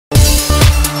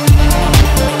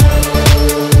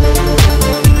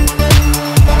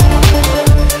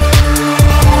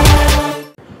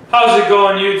How's it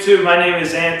going, YouTube? My name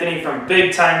is Anthony from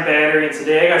Big Time Battery, and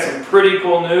today I got some pretty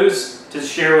cool news to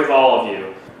share with all of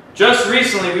you. Just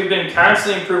recently, we've been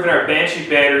constantly improving our Banshee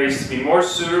batteries to be more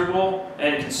suitable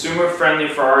and consumer-friendly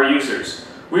for our users.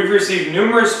 We've received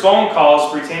numerous phone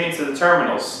calls pertaining to the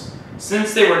terminals.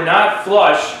 Since they were not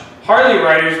flush, Harley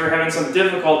riders were having some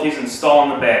difficulties installing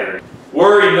the battery.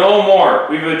 Worry no more.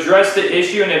 We've addressed the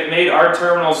issue and have made our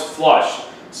terminals flush,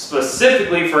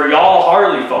 specifically for y'all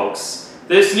Harley folks.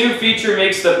 This new feature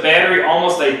makes the battery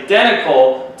almost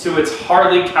identical to its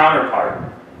Harley counterpart.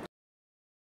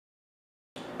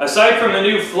 Aside from the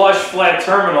new flush flat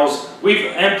terminals, we've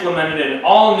implemented an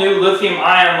all-new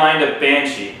lithium-ion line of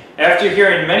Banshee. After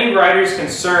hearing many riders'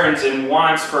 concerns and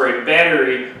wants for a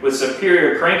battery with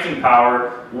superior cranking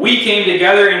power, we came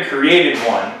together and created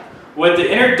one. With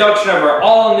the introduction of our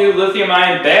all-new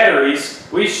lithium-ion batteries,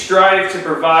 we strive to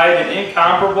provide an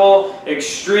incomparable,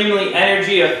 extremely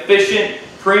energy-efficient,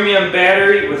 premium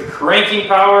battery with cranking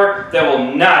power that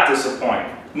will not disappoint.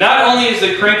 Not only is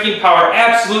the cranking power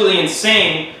absolutely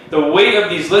insane, the weight of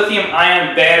these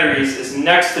lithium-ion batteries is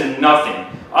next to nothing.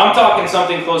 I'm talking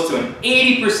something close to an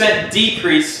 80%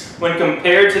 decrease when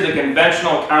compared to the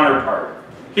conventional counterpart.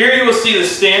 Here you will see the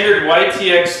standard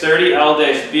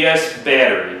YTX30L-BS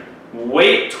battery.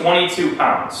 Weight 22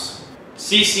 pounds.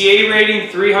 CCA rating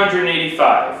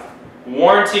 385.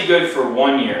 Warranty good for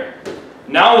 1 year.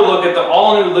 Now we'll look at the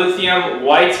all-new lithium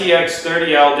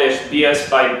YTX30L-BS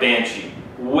by Banshee.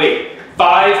 Weight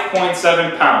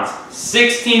 5.7 pounds.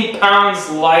 16 pounds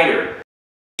lighter.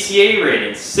 CCA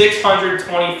rating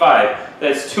 625.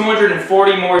 That's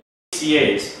 240 more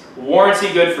CCAs. Warranty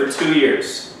good for 2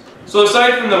 years. So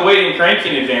aside from the weight and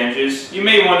cranking advantages, you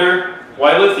may wonder,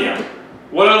 why lithium?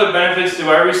 What other benefits do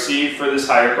I receive for this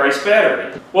higher priced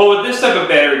battery? Well, with this type of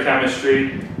battery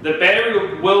chemistry, the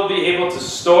battery will be able to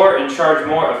store and charge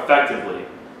more effectively.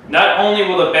 Not only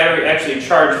will the battery actually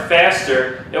charge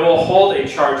faster, it will hold a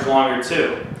charge longer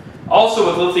too. Also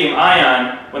with lithium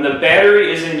ion, when the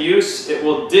battery is in use, it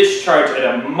will discharge at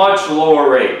a much lower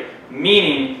rate,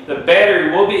 meaning the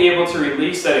battery will be able to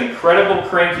release that incredible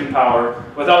cranking power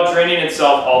without draining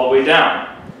itself all the way down.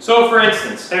 So for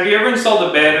instance, have you ever installed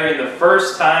a battery and the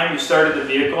first time you started the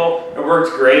vehicle, it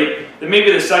worked great, then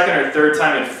maybe the second or third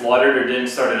time it fluttered or didn't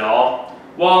start at all?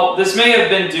 Well, this may have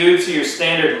been due to your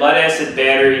standard lead-acid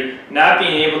battery not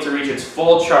being able to reach its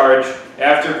full charge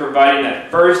after providing that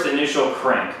first initial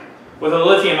crank. With a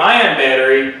lithium-ion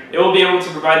battery, it will be able to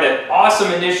provide that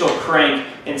awesome initial crank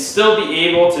and still be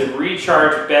able to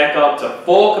recharge back up to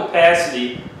full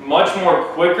capacity much more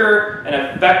quicker and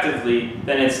effectively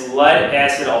than its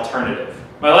lead-acid alternative.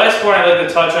 My last point I'd like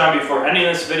to touch on before ending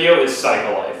this video is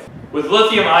cycle life. With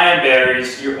lithium-ion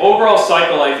batteries, your overall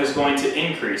cycle life is going to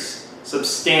increase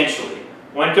substantially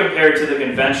when compared to the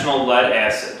conventional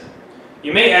lead-acid.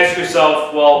 You may ask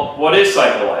yourself, well, what is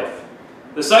cycle life?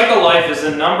 The cycle life is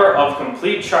the number of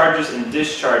complete charges and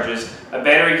discharges a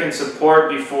battery can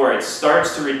support before it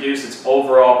starts to reduce its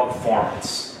overall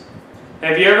performance.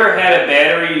 Have you ever had a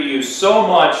battery you used so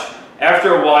much,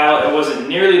 after a while it wasn't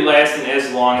nearly lasting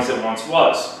as long as it once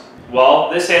was?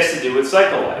 Well, this has to do with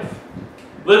cycle life.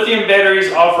 Lithium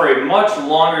batteries offer a much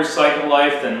longer cycle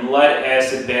life than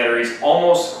lead-acid batteries,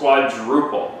 almost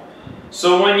quadruple.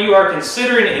 So when you are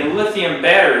considering a lithium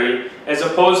battery as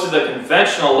opposed to the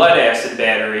conventional lead-acid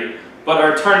battery, but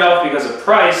are turned off because of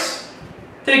price,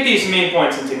 take these main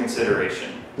points into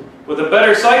consideration. With a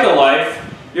better cycle life,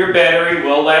 your battery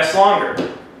will last longer.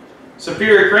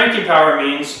 Superior cranking power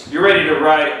means you're ready to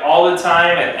ride all the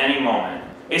time at any moment.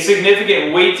 A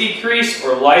significant weight decrease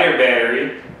or lighter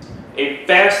battery, a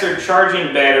faster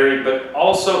charging battery but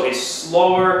also a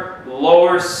slower,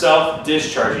 lower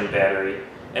self-discharging battery,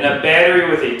 and a battery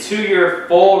with a 2-year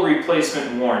full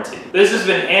replacement warranty. This has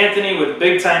been Anthony with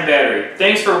Big Time Battery.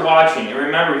 Thanks for watching, and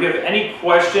remember, if you have any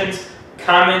questions,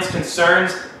 comments,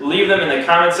 concerns, leave them in the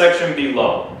comment section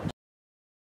below.